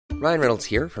Ryan Reynolds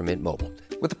here from Mint Mobile.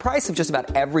 With the price of just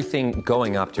about everything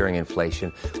going up during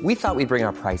inflation, we thought we'd bring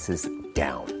our prices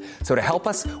down. So to help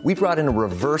us, we brought in a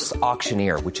reverse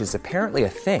auctioneer, which is apparently a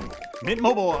thing. Mint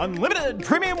Mobile Unlimited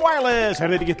Premium Wireless. How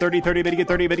to get 30, 30, bit to get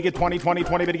 30, bit to get 20, 20,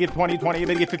 20, bit to get 20, 20,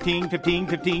 bit to get 15, 15,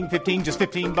 15, 15, just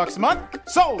 $15 a month?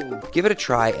 Sold! Give it a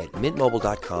try at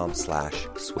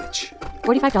mintmobile.com/switch.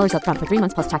 $45 up front for 3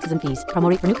 months plus taxes and fees. Promo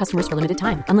rate for new customers for limited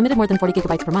time. Unlimited more than 40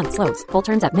 gigabytes per month. Slows full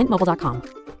terms at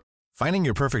mintmobile.com. Finding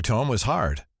your perfect home was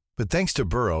hard, but thanks to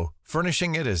Burrow,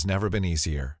 furnishing it has never been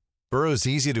easier. Burrow's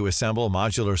easy-to-assemble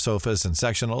modular sofas and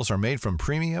sectionals are made from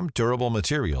premium, durable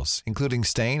materials, including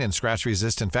stain and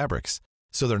scratch-resistant fabrics.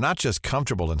 So they're not just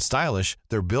comfortable and stylish,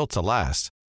 they're built to last.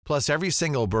 Plus, every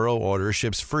single Burrow order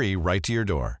ships free right to your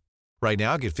door. Right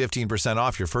now, get 15%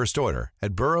 off your first order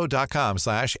at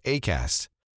burrow.com/ACAST.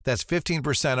 That's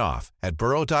 15% off at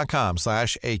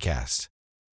burrow.com/ACAST.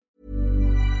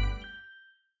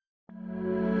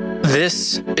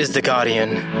 This is The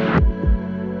Guardian.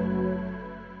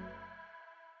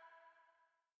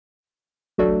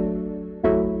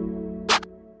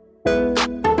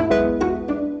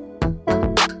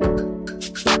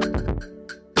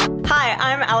 Hi,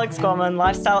 I'm Alex Gorman,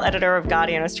 lifestyle editor of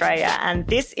Guardian Australia, and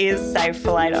this is Save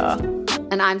for Later.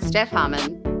 And I'm Steph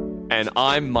Harmon. And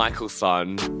I'm Michael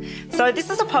Sun. So this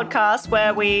is a podcast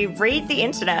where we read the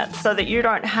internet so that you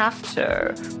don't have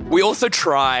to. We also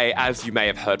try, as you may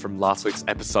have heard from last week's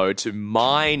episode, to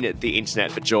mine the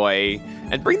internet for joy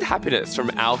and bring the happiness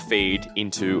from our feed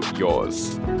into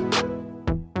yours.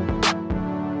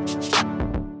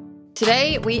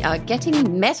 Today we are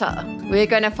getting meta. We're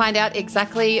going to find out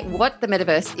exactly what the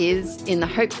metaverse is in the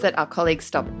hopes that our colleagues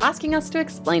stop asking us to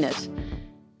explain it.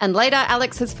 And later,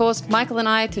 Alex has forced Michael and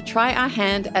I to try our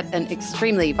hand at an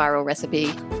extremely viral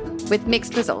recipe with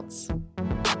mixed results.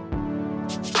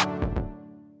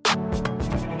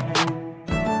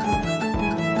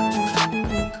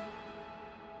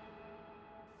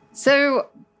 So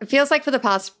it feels like for the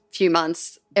past few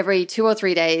months, every 2 or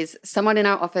 3 days, someone in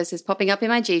our office is popping up in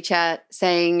my G-chat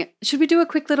saying, should we do a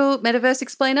quick little metaverse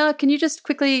explainer? Can you just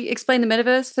quickly explain the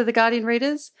metaverse for the Guardian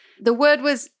readers? The word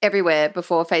was everywhere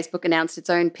before Facebook announced its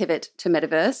own pivot to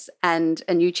metaverse and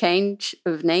a new change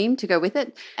of name to go with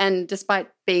it. And despite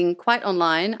being quite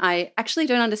online, I actually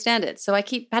don't understand it. So I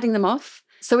keep patting them off.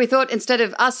 So we thought instead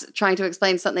of us trying to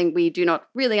explain something we do not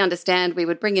really understand, we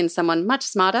would bring in someone much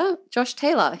smarter, Josh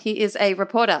Taylor. He is a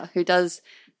reporter who does,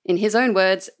 in his own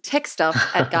words, tech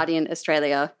stuff at Guardian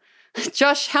Australia.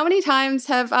 Josh, how many times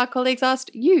have our colleagues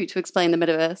asked you to explain the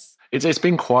metaverse? It's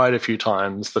been quite a few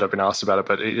times that I've been asked about it,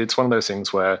 but it's one of those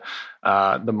things where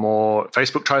the more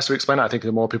Facebook tries to explain it, I think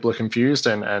the more people are confused,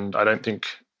 and I don't think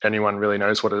anyone really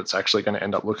knows what it's actually going to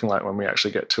end up looking like when we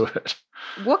actually get to it.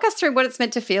 Walk us through what it's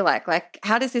meant to feel like. Like,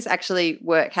 how does this actually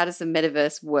work? How does the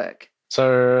metaverse work?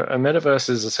 So a metaverse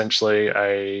is essentially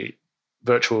a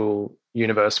virtual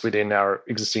universe within our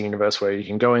existing universe where you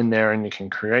can go in there and you can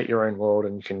create your own world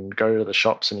and you can go to the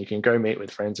shops and you can go meet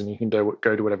with friends and you can go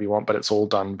do whatever you want, but it's all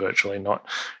done virtually, not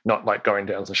like going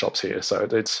down to the shops here. So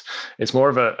it's more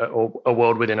of a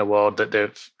world within a world that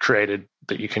they've created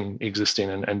that you can exist in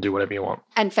and do whatever you want.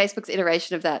 And Facebook's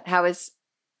iteration of that, how is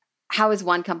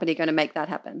one company going to make that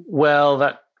happen? Well,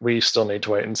 that we still need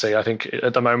to wait and see. I think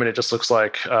at the moment it just looks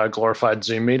like glorified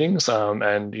Zoom meetings,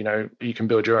 and you can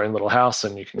build your own little house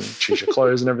and you can choose your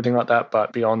clothes and everything like that.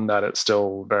 But beyond that, it's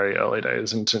still very early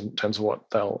days in terms of what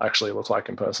they'll actually look like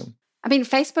in person. I mean,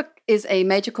 Facebook is a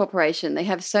major corporation. They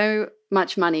have so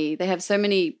much money. They have so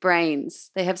many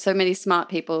brains. They have so many smart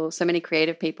people, so many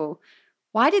creative people.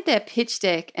 Why did their pitch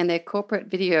deck and their corporate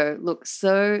video look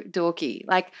so dorky?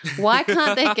 Like, why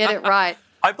can't they get it right?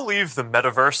 I believe the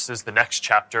metaverse is the next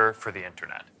chapter for the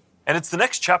internet. And it's the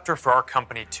next chapter for our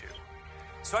company, too.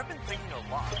 So I've been thinking a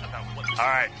lot about what... All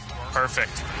right,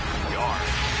 perfect. We are,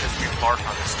 as we embark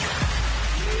on this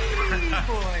journey.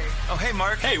 Boy. Oh, hey,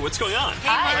 Mark. Hey, what's going on?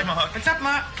 Hi, Mark. What's up,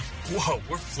 Mark? Whoa,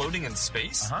 we're floating in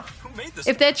space? Uh-huh. Who made this?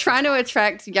 If they're trying to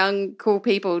attract young, cool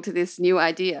people to this new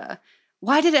idea,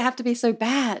 why did it have to be so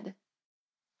bad?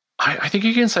 I think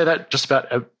you can say that just about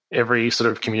every sort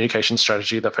of communication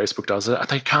strategy that Facebook does.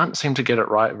 They can't seem to get it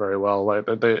right very well.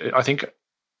 I think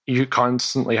you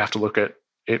constantly have to look at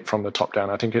it from the top down.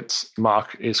 I think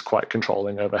Mark is quite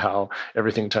controlling over how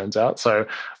everything turns out. So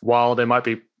while there might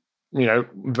be,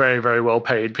 very, very well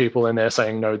paid people in there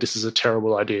saying, no, this is a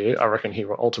terrible idea, I reckon he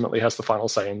ultimately has the final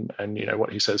say and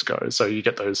what he says goes. So you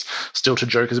get those stilted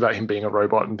jokers about him being a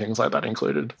robot and things like that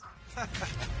included.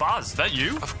 Boz, is that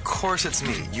you? Of course it's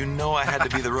me. You know I had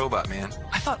to be the robot, man.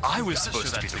 I thought I was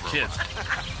supposed to be the kid.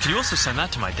 Can you also send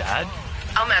that to my dad?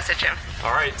 I'll message him.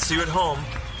 All right, see you at home.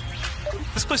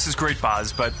 This place is great,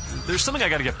 Boz, but there's something I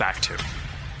got to get back to.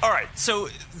 All right, so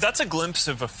that's a glimpse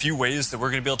of a few ways that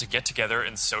we're going to be able to get together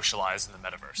and socialize in the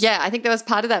metaverse. Yeah, I think there was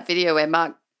part of that video where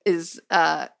Mark is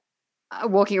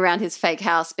walking around his fake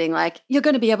house being like, you're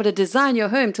going to be able to design your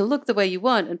home to look the way you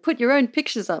want and put your own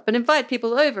pictures up and invite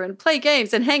people over and play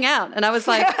games and hang out. And I was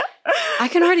like, I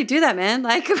can already do that, man.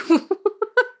 Like...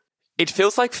 It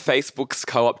feels like Facebook's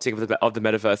co-opting of the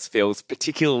metaverse feels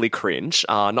particularly cringe,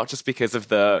 not just because of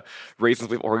the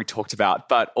reasons we've already talked about,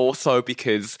 but also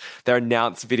because their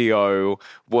announced video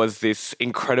was this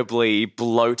incredibly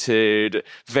bloated,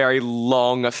 very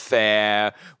long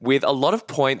affair with a lot of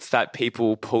points that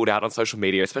people pulled out on social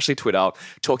media, especially Twitter,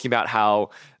 talking about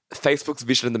how Facebook's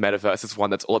vision in the metaverse is one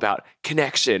that's all about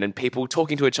connection and people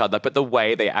talking to each other, but the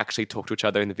way they actually talk to each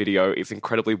other in the video is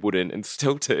incredibly wooden and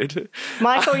stilted.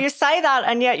 Michael, you say that,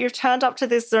 and yet you've turned up to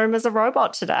this Zoom as a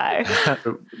robot today.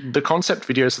 The concept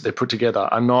videos that they put together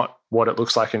are not what it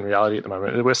looks like in reality at the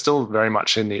moment. We're still very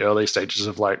much in the early stages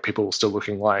of like people still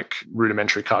looking like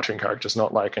rudimentary cartoon characters,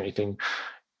 not like anything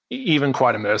even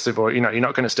quite immersive, or, you're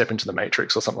not going to step into the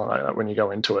Matrix or something like that when you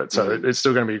go into it. So it's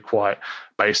still going to be quite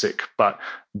basic, but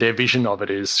their vision of it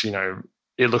is,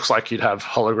 it looks like you'd have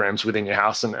holograms within your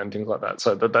house and things like that.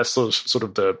 So that's sort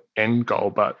of the end goal,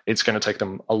 but it's going to take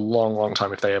them a long, long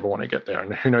time if they ever want to get there.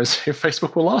 And who knows if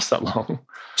Facebook will last that long.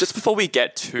 Just before we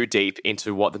get too deep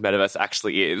into what the metaverse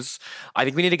actually is, I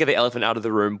think we need to get the elephant out of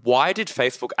the room. Why did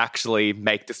Facebook actually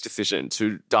make this decision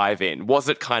to dive in? Was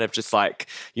it kind of just like,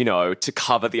 to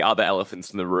cover the other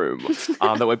elephants in the room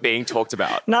that were being talked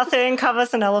about? Nothing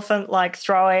covers an elephant like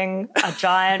throwing a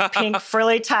giant pink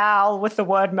frilly towel with the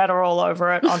word meta all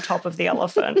over it on top of the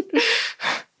elephant.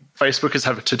 Facebook has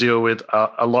had to deal with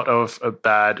a lot of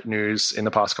bad news in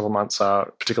the past couple of months,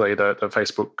 particularly the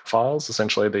Facebook files,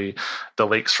 essentially the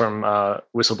leaks from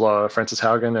whistleblower Frances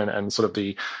Haugen and sort of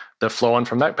the flow on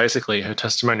from that. Basically, her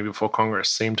testimony before Congress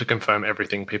seemed to confirm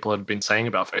everything people had been saying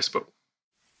about Facebook.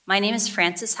 My name is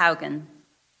Frances Haugen.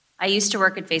 I used to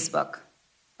work at Facebook,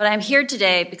 but I'm here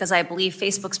today because I believe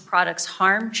Facebook's products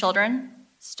harm children,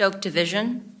 stoke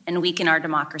division, and weaken our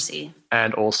democracy.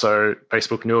 And also,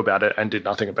 Facebook knew about it and did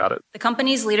nothing about it. The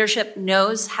company's leadership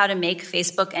knows how to make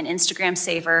Facebook and Instagram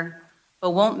safer,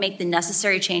 but won't make the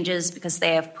necessary changes because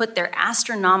they have put their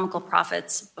astronomical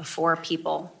profits before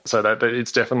people. So that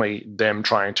it's definitely them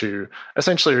trying to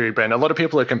essentially rebrand. A lot of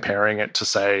people are comparing it to,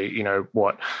 say,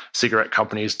 what cigarette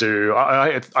companies do.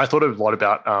 I thought a lot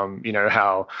about,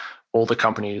 how all the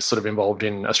companies sort of involved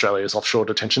in Australia's offshore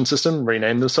detention system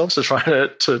renamed themselves to try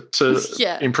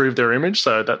to improve their image.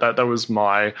 So that was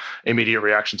my immediate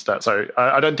reaction to that. So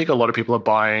I don't think a lot of people are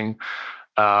buying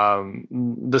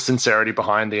the sincerity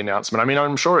behind the announcement. I mean,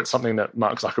 I'm sure it's something that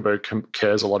Mark Zuckerberg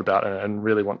cares a lot about and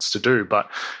really wants to do, but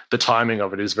the timing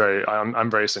of it is I'm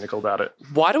very cynical about it.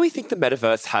 Why do we think the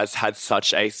metaverse has had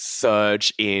such a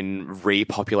surge in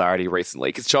re-popularity recently?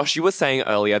 Because Josh, you were saying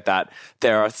earlier that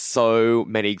there are so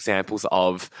many examples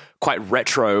of quite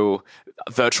retro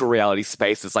virtual reality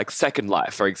spaces, like Second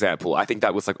Life, for example. I think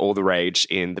that was like all the rage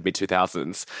in the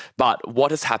mid-2000s. But what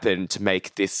has happened to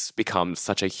make this become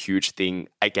such a huge thing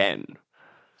again?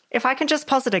 If I can just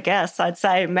posit a guess, I'd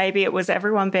say maybe it was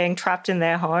everyone being trapped in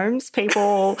their homes,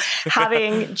 people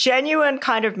having genuine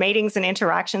kind of meetings and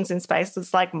interactions in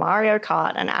spaces like Mario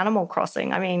Kart and Animal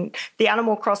Crossing. I mean, the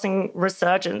Animal Crossing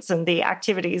resurgence and the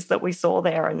activities that we saw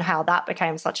there and how that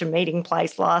became such a meeting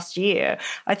place last year,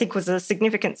 I think was a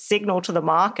significant signal to the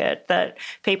market that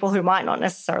people who might not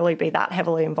necessarily be that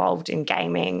heavily involved in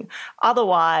gaming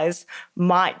otherwise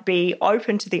might be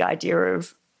open to the idea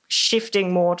of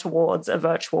shifting more towards a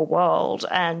virtual world.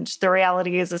 And the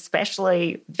reality is,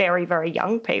 especially very, very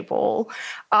young people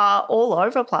are all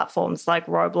over platforms like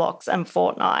Roblox and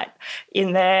Fortnite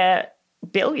in their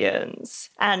billions.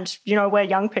 And, where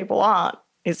young people aren't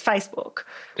is Facebook.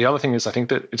 The other thing is, I think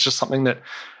that it's just something that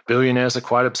billionaires are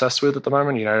quite obsessed with at the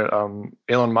moment.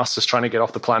 Elon Musk is trying to get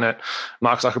off the planet.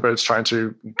 Mark Zuckerberg's trying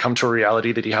to come to a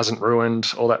reality that he hasn't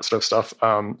ruined, all that sort of stuff.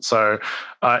 So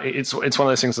it's one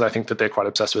of those things that I think that they're quite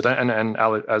obsessed with. And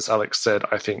as Alex said,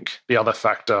 I think the other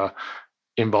factor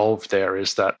involved there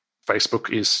is that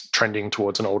Facebook is trending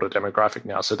towards an older demographic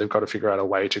now. So they've got to figure out a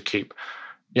way to keep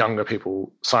younger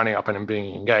people signing up and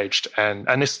being engaged. And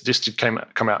this did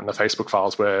come out in the Facebook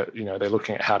files where, they're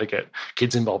looking at how to get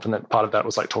kids involved. And then part of that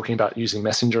was like talking about using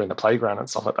Messenger in the playground and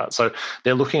stuff like that. So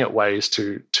they're looking at ways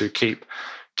to keep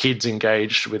kids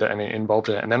engaged with it and involved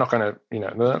in it. And they're not going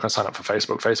to sign up for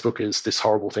Facebook. Facebook is this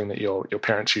horrible thing that your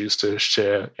parents use to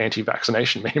share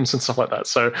anti-vaccination memes and stuff like that.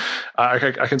 So I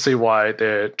can see why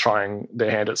they're trying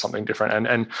their hand at something different.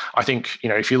 And I think,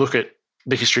 if you look at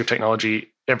the history of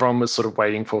technology, everyone was sort of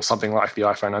waiting for something like the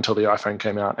iPhone until the iPhone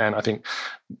came out. And I think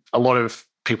a lot of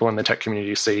people in the tech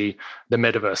community see the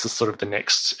metaverse as sort of the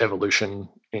next evolution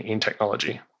in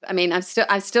technology. I mean, I still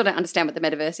don't understand what the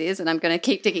metaverse is, and I'm going to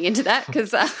keep digging into that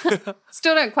because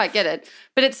still don't quite get it.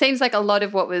 But it seems like a lot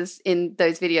of what was in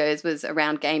those videos was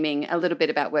around gaming, a little bit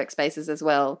about workspaces as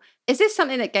well. Is this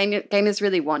something that gamers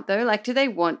really want, though? Like, do they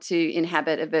want to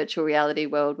inhabit a virtual reality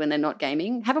world when they're not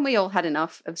gaming? Haven't we all had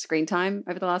enough of screen time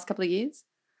over the last couple of years?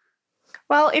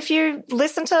 Well, if you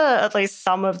listen to at least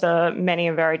some of the many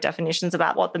and varied definitions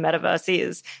about what the metaverse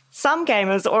is, some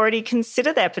gamers already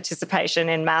consider their participation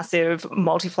in massive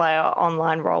multiplayer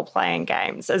online role-playing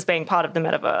games as being part of the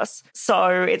metaverse.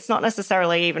 So it's not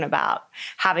necessarily even about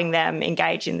having them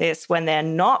engage in this when they're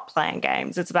not playing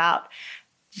games. It's about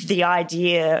the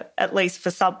idea, at least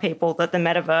for some people, that the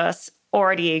metaverse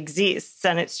already exists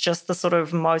and it's just the sort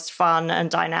of most fun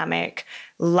and dynamic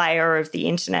layer of the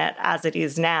internet as it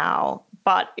is now.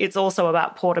 But it's also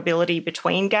about portability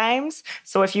between games.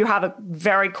 So if you have a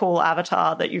very cool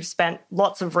avatar that you've spent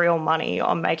lots of real money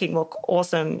on making look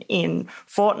awesome in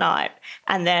Fortnite,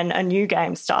 and then a new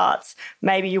game starts,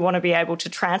 maybe you want to be able to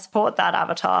transport that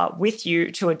avatar with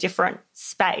you to a different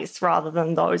space rather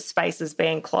than those spaces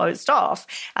being closed off.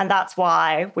 And that's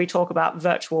why we talk about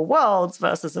virtual worlds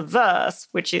versus a verse,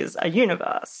 which is a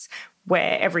universe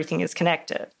where everything is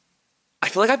connected. I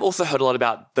feel like I've also heard a lot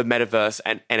about the metaverse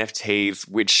and NFTs,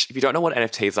 which if you don't know what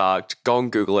NFTs are, go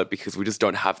and Google it because we just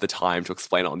don't have the time to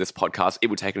explain it on this podcast. It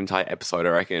would take an entire episode, I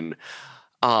reckon.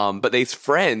 But these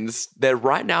friends, they're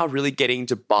right now really getting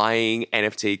to buying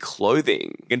NFT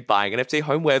clothing and buying NFT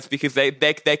homewares because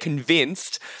they're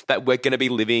convinced that we're going to be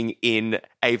living in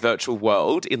a virtual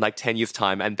world in like 10 years'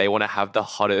 time and they want to have the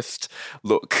hottest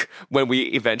look when we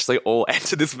eventually all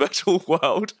enter this virtual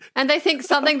world. And they think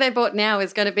something they bought now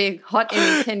is going to be hot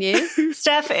in 10 years.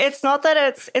 Steph, it's not that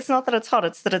it's hot,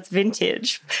 it's that it's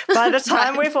vintage. By the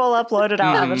time we've all uploaded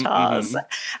our avatars,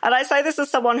 and I say this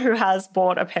as someone who has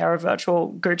bought a pair of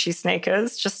virtual Gucci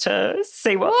sneakers just to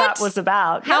see what that was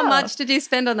about. How much did you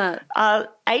spend on that?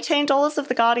 $18 of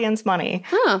the Guardian's money.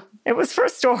 Huh. It was for a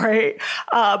story.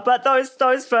 But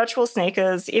those virtual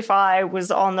sneakers, if I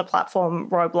was on the platform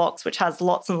Roblox, which has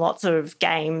lots and lots of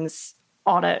games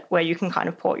on it where you can kind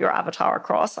of port your avatar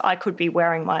across, I could be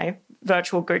wearing my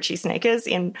virtual Gucci sneakers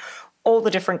in all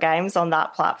the different games on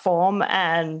that platform.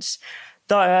 And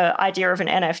the idea of an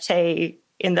NFT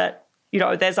in that, you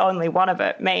know, there's only one of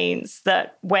it means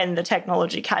that when the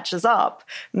technology catches up,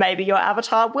 maybe your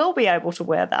avatar will be able to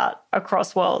wear that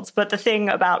across worlds. But the thing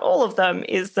about all of them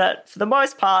is that for the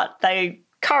most part, they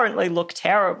currently look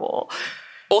terrible.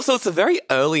 Also, it's a very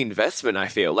early investment, I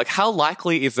feel. Like, how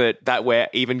likely is it that we're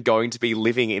even going to be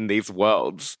living in these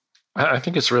worlds? I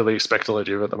think it's really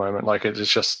speculative at the moment. Like,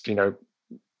 it's just, you know,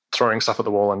 throwing stuff at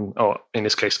the wall and, or in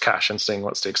this case, cash and seeing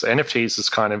what sticks. The NFTs is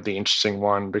kind of the interesting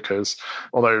one because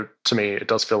although to me it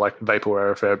does feel like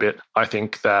vaporware a fair bit, I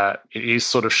think that it is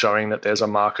sort of showing that there's a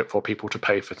market for people to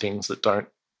pay for things that don't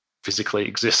physically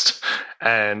exist.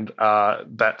 And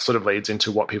that sort of leads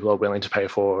into what people are willing to pay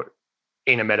for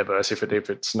in a metaverse if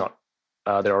it's not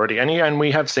there already. And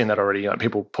we have seen that already. Like,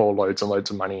 people pour loads and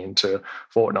loads of money into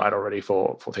Fortnite already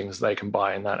for things they can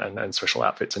buy in that and special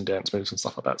outfits and dance moves and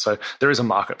stuff like that. So there is a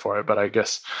market for it, but I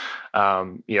guess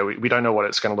we don't know what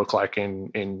it's going to look like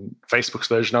in Facebook's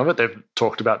version of it. They've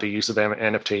talked about the use of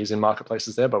NFTs in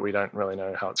marketplaces there, but we don't really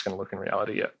know how it's going to look in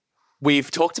reality yet. We've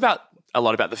talked a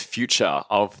lot about the future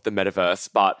of the metaverse,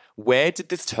 but where did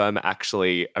this term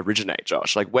actually originate,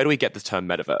 Josh? Like, where do we get this term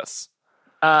metaverse?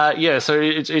 So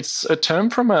it's a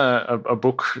term from a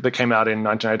book that came out in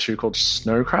 1992 called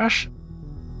Snow Crash.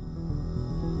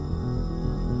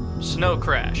 Snow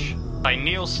Crash by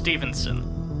Neil Stephenson.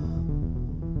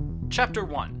 Chapter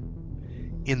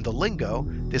 1. In the lingo,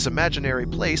 this imaginary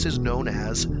place is known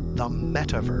as the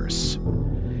metaverse.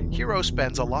 Hero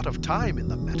spends a lot of time in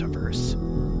the metaverse.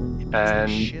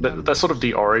 And that's sort of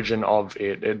the origin of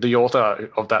it. The author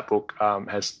of that book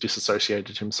has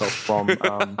disassociated himself from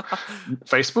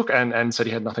Facebook and said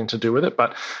he had nothing to do with it.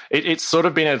 But it's sort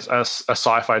of been a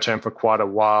sci-fi term for quite a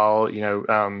while. You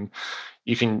know,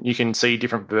 you can see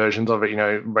different versions of it. You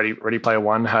know, Ready Player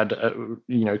One had,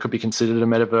 could be considered a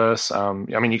metaverse.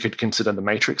 I mean, you could consider The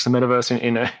Matrix a metaverse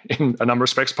in a number of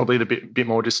respects, probably the bit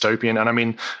more dystopian. And I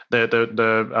mean, the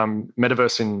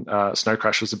metaverse in Snow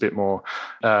Crash was a bit more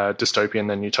dystopian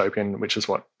than utopian, which is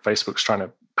what Facebook's trying to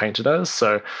paint it as.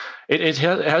 So it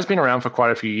has been around for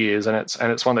quite a few years, and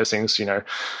it's one of those things. You know,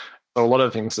 a lot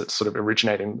of the things that sort of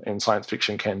originate in science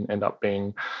fiction can end up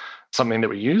being something that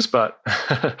we use, but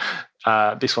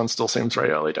this one still seems very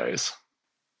early days.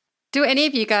 Do any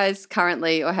of you guys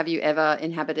currently, or have you ever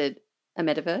inhabited a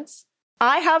metaverse?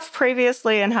 I have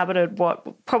previously inhabited what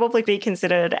would probably be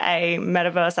considered a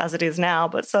metaverse as it is now,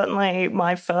 but certainly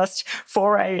my first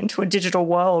foray into a digital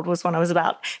world was when I was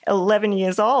about 11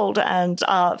 years old and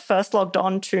first logged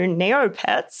on to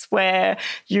Neopets, where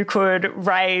you could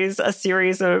raise a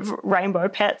series of rainbow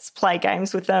pets, play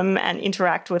games with them, and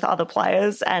interact with other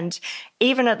players. And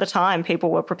even at the time, people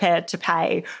were prepared to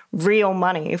pay real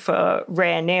money for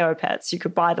rare Neopets. You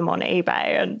could buy them on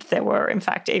eBay, and there were, in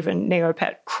fact, even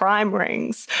Neopet crime rings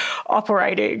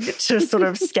operating to sort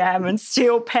of scam and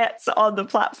steal pets on the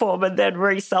platform and then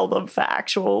resell them for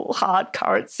actual hard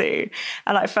currency.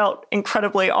 And I felt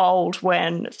incredibly old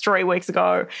when 3 weeks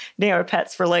ago,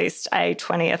 Neopets released a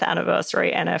 20th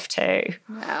anniversary NFT.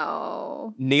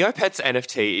 Wow. Neopets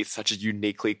NFT is such a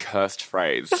uniquely cursed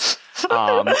phrase.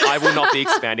 I will not be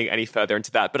expanding any further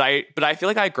into that, but I feel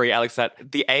like I agree, Alex,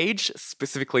 that the age,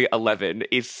 specifically 11,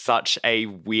 is such a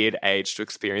weird age to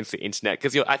experience the internet,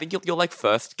 because I think you're like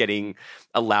first getting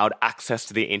allowed access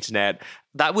to the internet.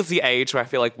 That was the age where I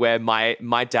feel like where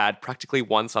my dad practically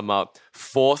one summer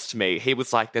forced me. He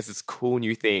was like, there's this cool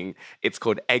new thing. It's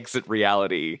called Exit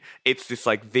Reality. It's this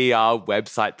like VR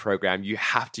website program. You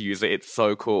have to use it. It's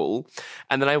so cool.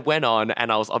 And then I went on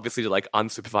and I was obviously like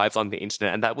unsupervised on the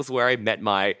internet. And that was where I met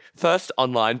my first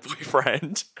online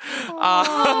boyfriend.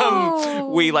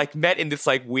 We like met in this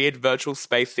like weird virtual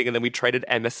space thing, and then we traded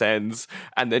MSNs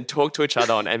and then talked to each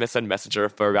other on MSN Messenger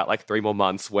for about like 3 more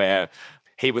months, where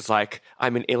he was like,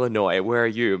 I'm in Illinois, where are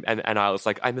you? And I was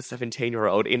like, I'm a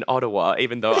 17-year-old in Ottawa,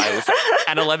 even though I was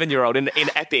an 11-year-old in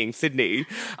Epping, Sydney.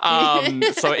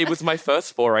 So it was my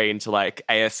first foray into like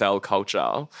ASL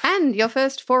culture. And your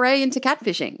first foray into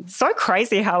catfishing. So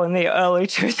crazy how in the early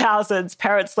 2000s,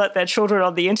 parents let their children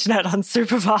on the internet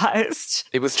unsupervised.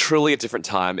 It was truly a different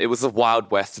time. It was the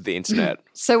wild west of the internet.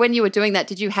 So when you were doing that,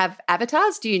 did you have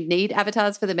avatars? Do you need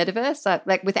avatars for the metaverse?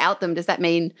 Like without them, does that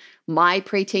mean my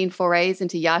preteen forays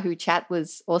into Yahoo chat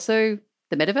was also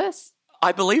the metaverse?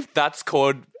 I believe that's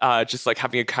called just like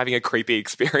having a creepy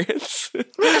experience.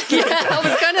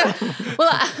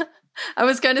 I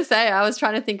was going to say, I was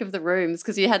trying to think of the rooms,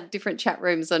 because you had different chat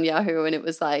rooms on Yahoo, and it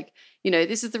was like,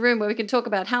 this is the room where we can talk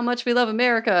about how much we love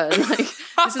America, and like,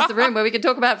 this is the room where we can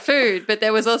talk about food. But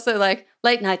there was also like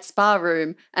late night spa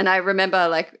room, and I remember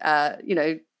like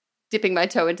dipping my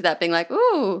toe into that, being like,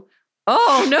 ooh,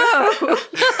 oh no.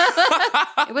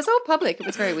 It was all public. It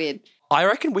was very weird. I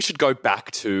reckon we should go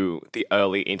back to the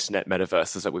early internet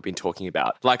metaverses that we've been talking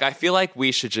about. Like, I feel like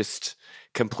we should just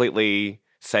completely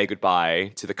say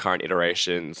goodbye to the current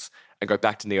iterations and go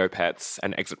back to Neopets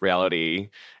and Exit Reality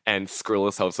and squirrel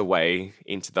ourselves away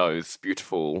into those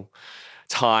beautiful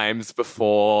times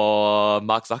before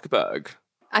Mark Zuckerberg.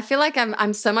 I feel like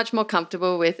I'm so much more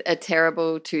comfortable with a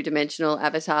terrible 2-dimensional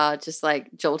avatar just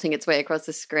like jolting its way across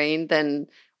the screen than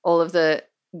all of the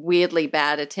weirdly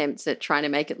bad attempts at trying to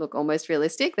make it look almost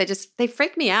realistic. They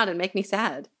freak me out and make me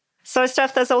sad. So,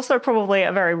 Steph, there's also probably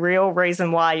a very real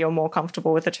reason why you're more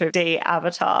comfortable with a 2D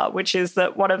avatar, which is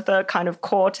that one of the kind of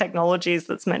core technologies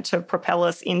that's meant to propel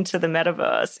us into the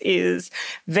metaverse is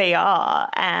VR.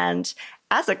 And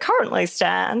as it currently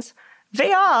stands,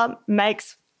 VR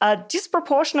makes a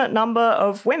disproportionate number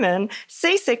of women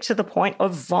seasick to the point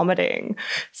of vomiting.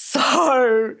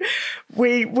 So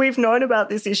we've known about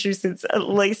this issue since at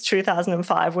least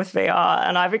 2005 with VR,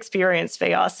 and I've experienced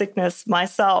VR sickness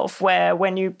myself, where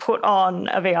when you put on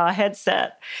a VR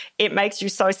headset, it makes you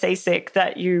so seasick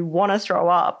that you want to throw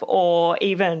up or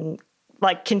even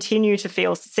like continue to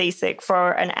feel seasick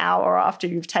for an hour after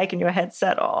you've taken your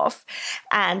headset off.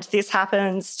 And this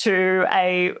happens to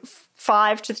a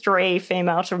 5-to-3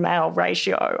 female to male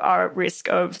ratio are at risk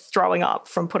of throwing up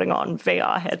from putting on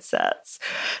VR headsets.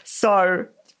 So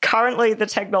currently the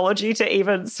technology to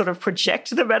even sort of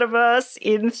project the metaverse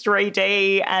in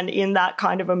 3D and in that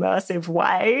kind of immersive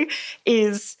way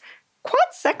is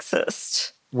quite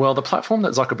sexist. Well, the platform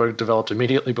that Zuckerberg developed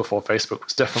immediately before Facebook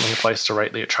was definitely a place to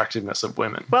rate the attractiveness of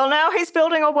women. Well, now he's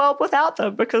building a world without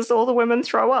them because all the women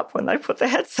throw up when they put their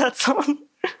headsets on.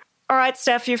 All right,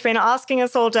 Steph, you've been asking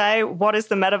us all day, what is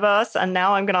the metaverse? And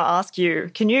now I'm going to ask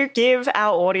you, can you give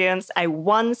our audience a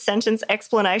 1-sentence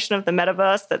explanation of the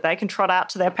metaverse that they can trot out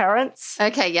to their parents?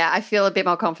 Okay, yeah, I feel a bit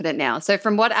more confident now. So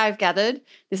from what I've gathered,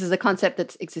 this is a concept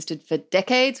that's existed for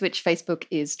decades, which Facebook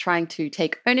is trying to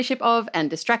take ownership of and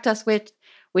distract us with,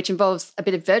 which involves a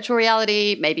bit of virtual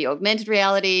reality, maybe augmented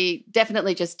reality,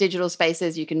 definitely just digital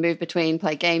spaces you can move between,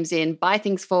 play games in, buy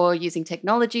things for, using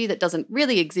technology that doesn't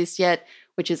really exist yet,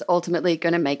 which is ultimately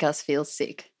going to make us feel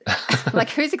sick. Like,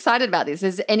 who's excited about this?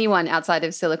 Is anyone outside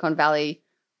of Silicon Valley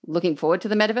looking forward to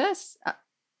the metaverse?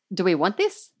 do we want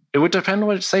this? It would depend on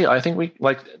what you see. I think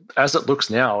as it looks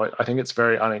now, I think it's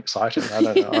very unexciting. I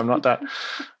don't know.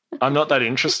 I'm not that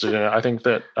interested in it. I think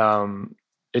that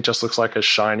it just looks like a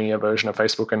shinier version of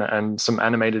Facebook and some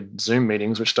animated Zoom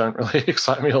meetings, which don't really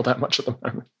excite me all that much at the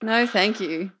moment. No, thank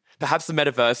you. Perhaps the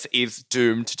metaverse is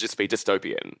doomed to just be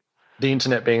dystopian. The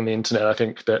internet being the internet, I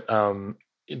think that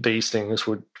these things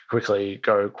would quickly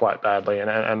go quite badly. And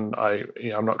I'm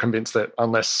not convinced that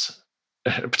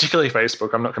particularly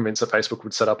Facebook, I'm not convinced that Facebook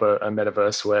would set up a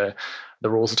metaverse where the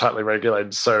rules are tightly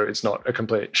regulated, so it's not a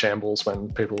complete shambles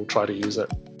when people try to use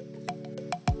it.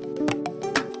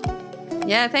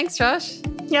 Yeah, thanks, Josh.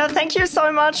 Yeah, thank you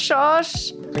so much,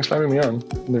 Josh. Thanks for having me on.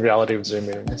 The reality of Zoom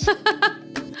meetings.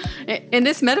 In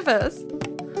this metaverse.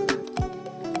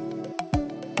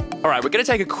 All right, we're going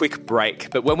to take a quick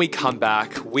break, but when we come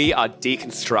back, we are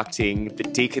deconstructing the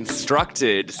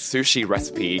deconstructed sushi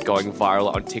recipe going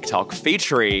viral on TikTok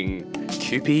featuring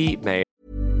Kewpie Mayo.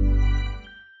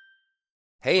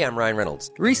 Hey, I'm Ryan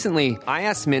Reynolds. Recently, I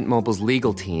asked Mint Mobile's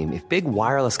legal team if big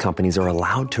wireless companies are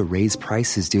allowed to raise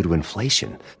prices due to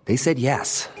inflation. They said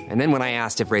yes. And then when I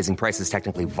asked if raising prices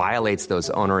technically violates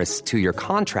those onerous 2-year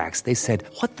contracts, they said,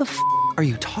 "What the f*** are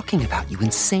you talking about, you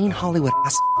insane Hollywood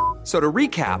ass?" So to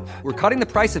recap, we're cutting the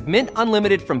price of Mint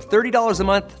Unlimited from $30 a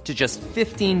month to just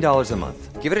 $15 a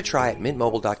month. Give it a try at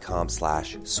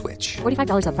mintmobile.com/switch.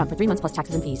 $45 up front for 3 months plus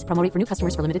taxes and fees. Promo rate for new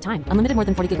customers for limited time. Unlimited more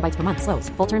than 40 gigabytes per month. Slows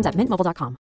full terms at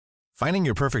mintmobile.com. Finding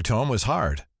your perfect home was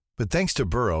hard, but thanks to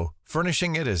Burrow,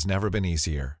 furnishing it has never been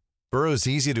easier. Burrow's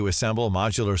easy-to-assemble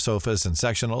modular sofas and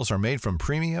sectionals are made from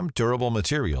premium, durable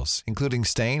materials, including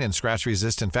stain and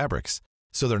scratch-resistant fabrics.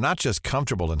 So they're not just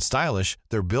comfortable and stylish,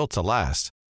 they're built to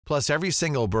last. Plus, every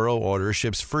single Burrow order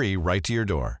ships free right to your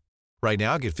door. Right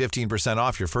now, get 15%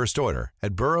 off your first order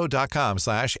at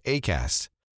burrow.com/ACAST.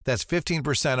 That's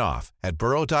 15% off at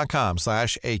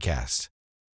burrow.com/ACAST.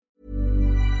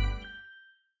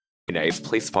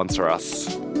 Please sponsor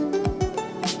us.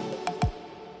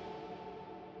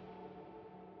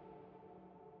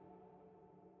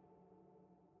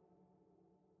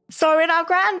 So in our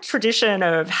grand tradition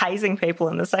of hazing people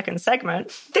in the second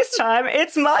segment, this time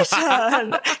it's my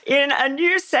turn in a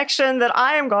new section that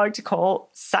I am going to call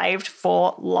Saved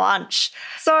for Lunch.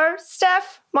 So,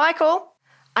 Steph, Michael,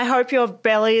 I hope your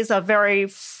bellies are very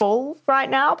full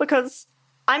right now because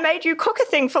I made you cook a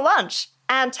thing for lunch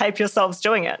and tape yourselves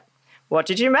doing it. What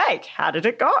did you make? How did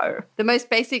it go? The most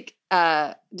basic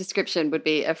description would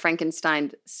be a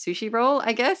Frankenstein sushi roll,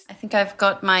 I guess. I think I've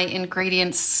got my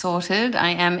ingredients sorted. I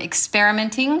am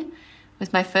experimenting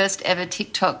with my first ever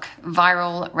TikTok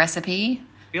viral recipe.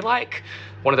 I feel like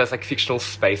one of those fictional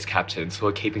space captains who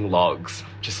are keeping logs,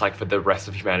 just for the rest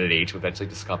of humanity to eventually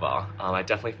discover. I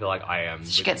definitely feel like I am.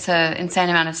 She gets an insane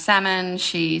amount of salmon.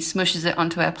 She smooshes it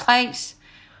onto her plate.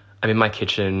 I'm in my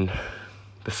kitchen.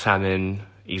 The salmon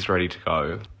is ready to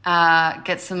go.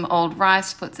 Gets some old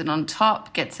rice, puts it on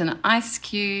top, gets an ice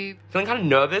cube. Feeling kind of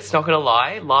nervous, not going to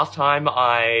lie. Last time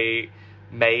I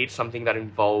made something that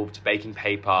involved baking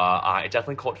paper, it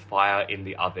definitely caught fire in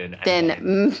the oven.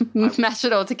 Then mash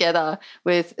it all together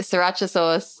with sriracha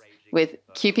sauce, with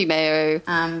Kewpie mayo.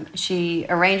 She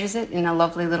arranges it in a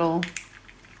lovely little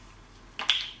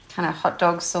kind of hot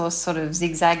dog sauce sort of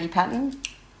zigzaggy pattern.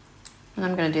 And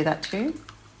I'm going to do that too.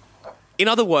 In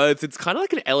other words, it's kind of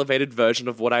like an elevated version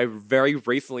of what I very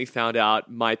recently found out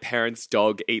my parents'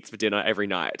 dog eats for dinner every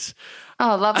night.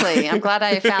 Oh, lovely. I'm glad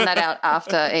I found that out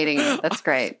after eating it. That's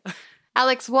great.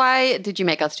 Alex, why did you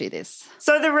make us do this?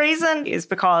 So the reason is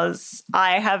because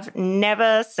I have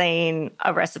never seen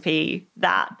a recipe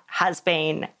that has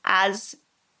been as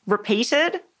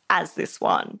repeated as this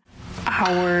one.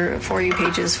 Our For You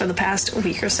pages for the past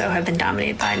week or so have been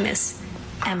dominated by Miss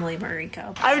Emily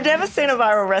Mariko. I've never seen a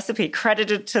viral recipe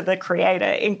credited to the creator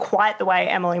in quite the way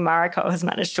Emily Mariko has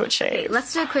managed to achieve. Okay,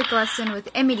 let's do a quick lesson with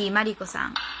Emily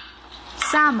Mariko-san.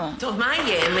 Salmon.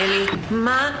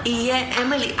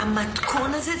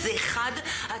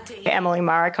 Emily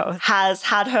Mariko has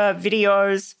had her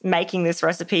videos making this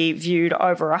recipe viewed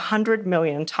over 100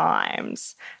 million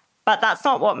times. But that's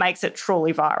not what makes it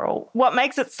truly viral. What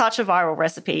makes it such a viral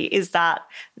recipe is that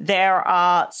there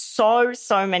are so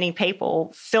many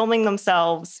people filming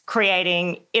themselves,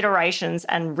 creating iterations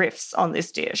and riffs on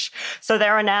this dish. So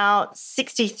there are now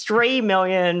 63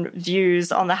 million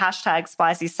views on the hashtag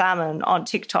spicy salmon on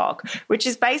TikTok, which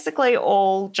is basically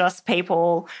all just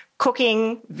people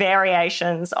cooking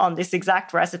variations on this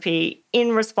exact recipe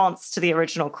in response to the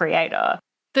original creator.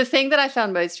 The thing that I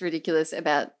found most ridiculous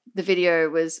about the video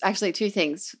was actually two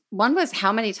things. One was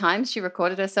how many times she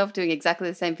recorded herself doing exactly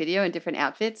the same video in different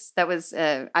outfits. That was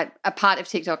a part of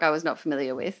TikTok I was not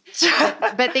familiar with.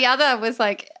 But the other was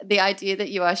like the idea that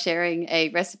you are sharing a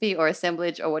recipe or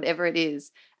assemblage or whatever it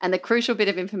is. And the crucial bit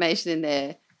of information in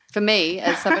there for me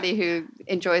as somebody who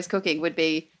enjoys cooking would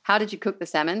be, how did you cook the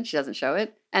salmon? She doesn't show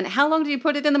it. And how long do you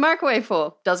put it in the microwave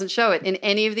for? Doesn't show it in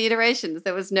any of the iterations.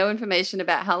 There was no information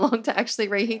about how long to actually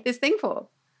reheat this thing for.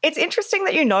 It's interesting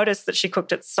that you noticed that she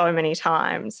cooked it so many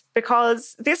times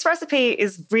because this recipe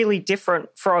is really different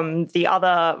from the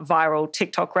other viral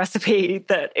TikTok recipe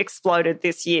that exploded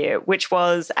this year, which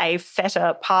was a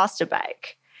feta pasta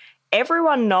bake.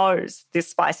 Everyone knows this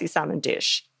spicy salmon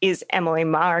dish is Emily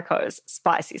Mariko's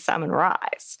spicy salmon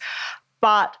rice.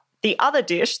 But the other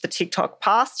dish, the TikTok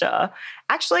pasta,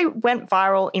 actually went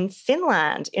viral in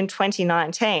Finland in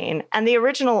 2019, and the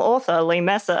original author, Lee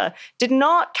Messer, did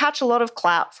not catch a lot of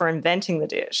clout for inventing the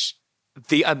dish.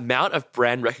 The amount of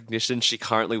brand recognition she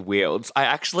currently wields, I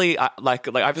have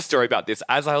a story about this.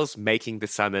 As I was making the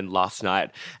salmon last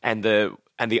night, and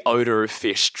the odor of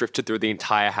fish drifted through the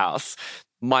entire house,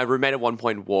 my roommate at one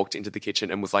point walked into the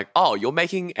kitchen and was like, "Oh, you're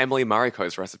making Emily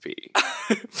Mariko's recipe."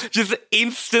 Just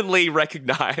instantly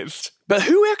recognized. But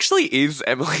who actually is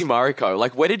Emily Mariko?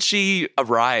 Like, where did she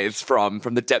arise from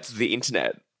the depths of the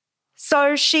internet?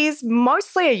 So she's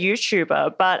mostly a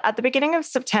YouTuber, but at the beginning of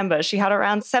September, she had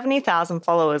around 70,000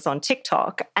 followers on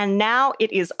TikTok, and now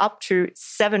it is up to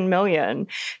 7 million.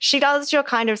 She does your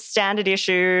kind of standard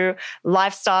issue,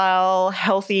 lifestyle,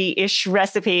 healthy-ish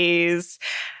recipes,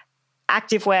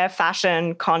 activewear,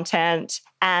 fashion, content.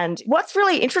 And what's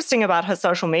really interesting about her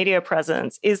social media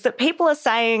presence is that people are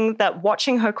saying that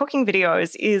watching her cooking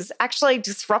videos is actually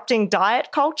disrupting diet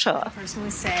culture. I personally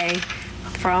say,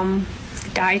 from the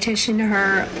dietitian to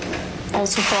her,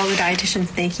 also for all the dietitians,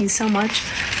 thank you so much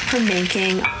for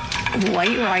making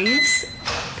white rice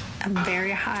a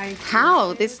very high...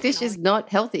 How? This dish is not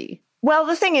healthy. Well,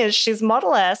 the thing is, she's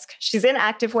model-esque, she's in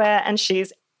activewear, and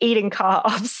she's eating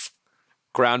carbs.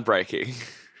 Groundbreaking.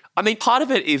 I mean, part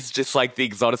of it is just like the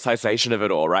exoticization of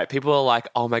it all, right? People are like,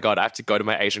 oh my God, I have to go to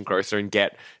my Asian grocer and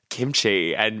get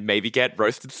kimchi and maybe get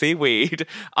roasted seaweed,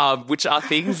 which are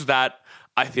things that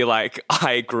I feel like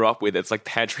I grew up with. It's like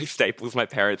pantry staples in my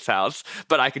parents' house.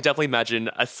 But I can definitely imagine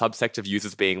a subsect of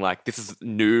users being like, this is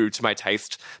new to my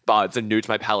taste buds and new to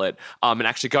my palate, and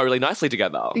actually go really nicely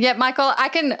together. Yeah, Michael, I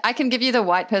can give you the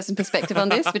white person perspective on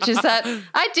this, which is that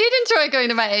I did enjoy going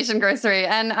to my Asian grocery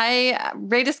and I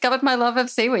rediscovered my love of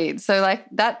seaweed. So like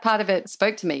that part of it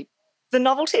spoke to me. The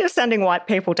novelty of sending white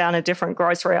people down a different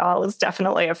grocery aisle is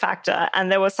definitely a factor. And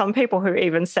there were some people who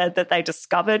even said that they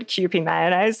discovered Kewpie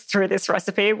mayonnaise through this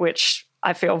recipe, which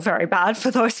I feel very bad for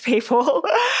those people.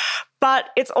 But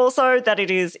it's also that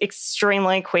it is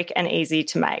extremely quick and easy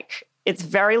to make. It's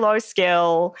very low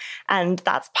skill, and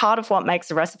that's part of what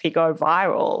makes a recipe go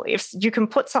viral. If you can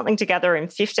put something together in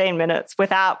 15 minutes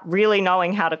without really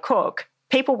knowing how to cook,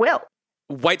 people will.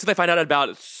 Wait till they find out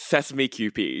about sesame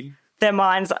Kewpie. Their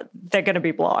minds, they're going to be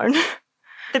blown.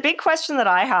 The big question that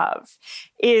I have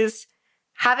is,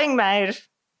 having made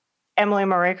Emily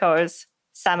Mariko's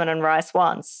salmon and rice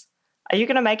once, are you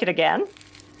going to make it again?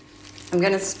 I'm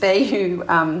going to spare you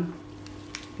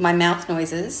my mouth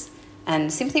noises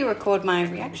and simply record my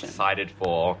reaction. I'm excited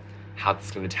for how this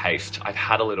is going to taste. I've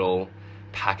had a little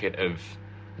packet of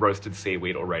roasted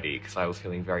seaweed already because I was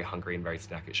feeling very hungry and very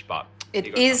snackish, but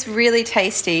it is really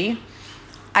tasty.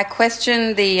 I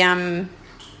question the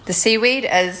seaweed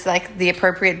as like the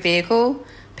appropriate vehicle,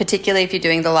 particularly if you're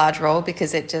doing the large roll,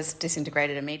 because it just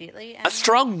disintegrated immediately. A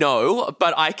strong no,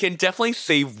 but I can definitely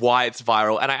see why it's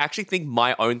viral. And I actually think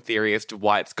my own theory as to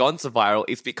why it's gone so viral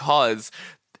is because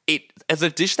it, as a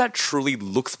dish that truly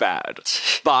looks bad,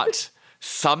 but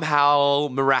somehow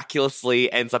miraculously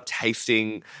ends up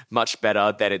tasting much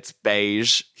better than its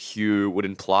beige hue would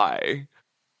imply.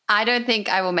 I don't think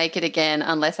I will make it again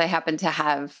unless I happen to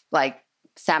have like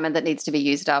salmon that needs to be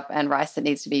used up and rice that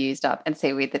needs to be used up and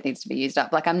seaweed that needs to be used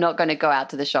up. Like, I'm not going to go out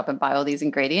to the shop and buy all these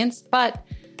ingredients, but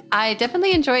I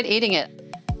definitely enjoyed eating it.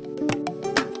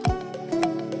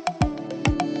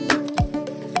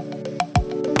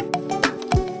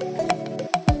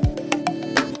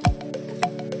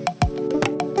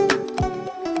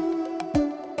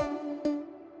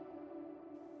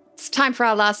 Time for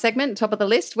our last segment, top of the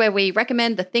list, where we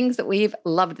recommend the things that we've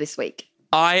loved this week.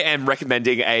 I am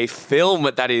recommending a film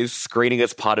that is screening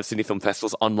as part of Sydney Film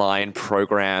Festival's online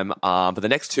program for the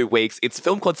next 2 weeks. It's a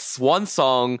film called Swan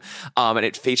Song, and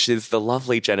it features the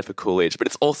lovely Jennifer Coolidge, but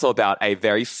it's also about a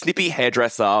very snippy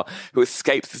hairdresser who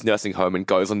escapes his nursing home and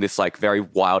goes on this like very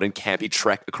wild and campy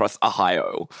trek across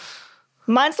Ohio.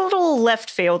 Mine's a little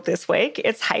left field this week.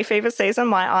 It's hay fever season.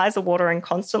 My eyes are watering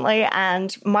constantly,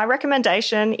 and my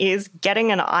recommendation is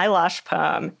getting an eyelash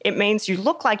perm. It means you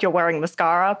look like you're wearing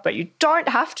mascara, but you don't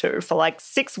have to for like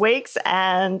 6 weeks,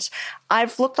 and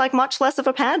I've looked like much less of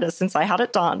a panda since I had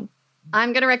it done.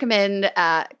 I'm going to recommend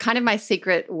kind of my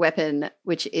secret weapon,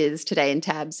 which is Today in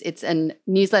Tabs. It's a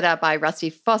newsletter by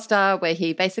Rusty Foster where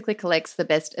he basically collects the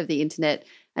best of the internet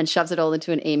and shoves it all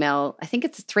into an email. I think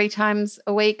it's 3 times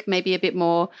a week, maybe a bit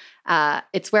more.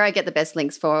 It's where I get the best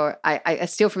links for. I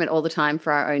steal from it all the time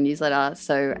for our own newsletter,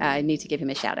 so I need to give him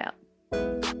a shout out.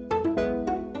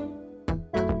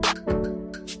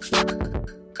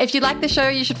 If you like the show,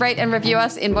 you should rate and review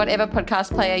us in whatever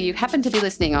podcast player you happen to be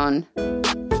listening on.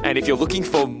 And if you're looking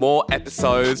for more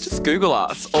episodes, just Google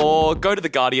us or go to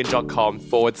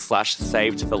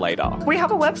theguardian.com/saved for later. We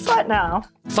have a website now.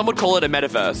 Some would call it a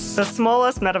metaverse. The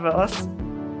smallest metaverse.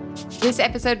 This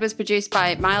episode was produced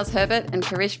by Miles Herbert and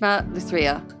Karishma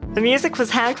Luthria. The music was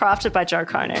handcrafted by Joe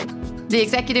Koenig. The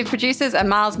executive producers are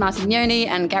Miles Martignoni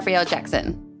and Gabrielle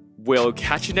Jackson. We'll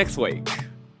catch you next week.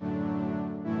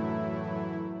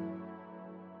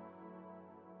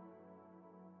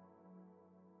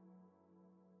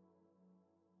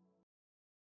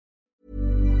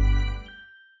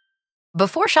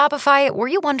 Before Shopify, were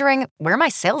you wondering, where are my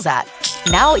sales at?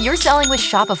 Now you're selling with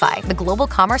Shopify, the global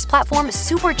commerce platform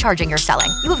supercharging your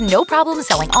selling. You have no problem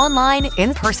selling online,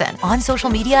 in person, on social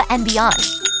media, and beyond.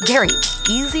 Gary,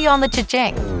 easy on the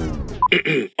cha-ching.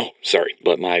 Oh, sorry,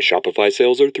 but my Shopify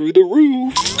sales are through the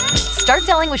roof. Start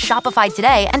selling with Shopify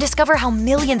today and discover how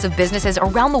millions of businesses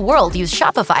around the world use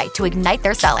Shopify to ignite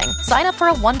their selling. Sign up for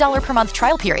a $1 per month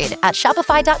trial period at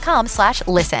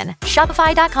shopify.com/listen.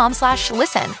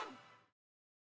 Shopify.com/listen.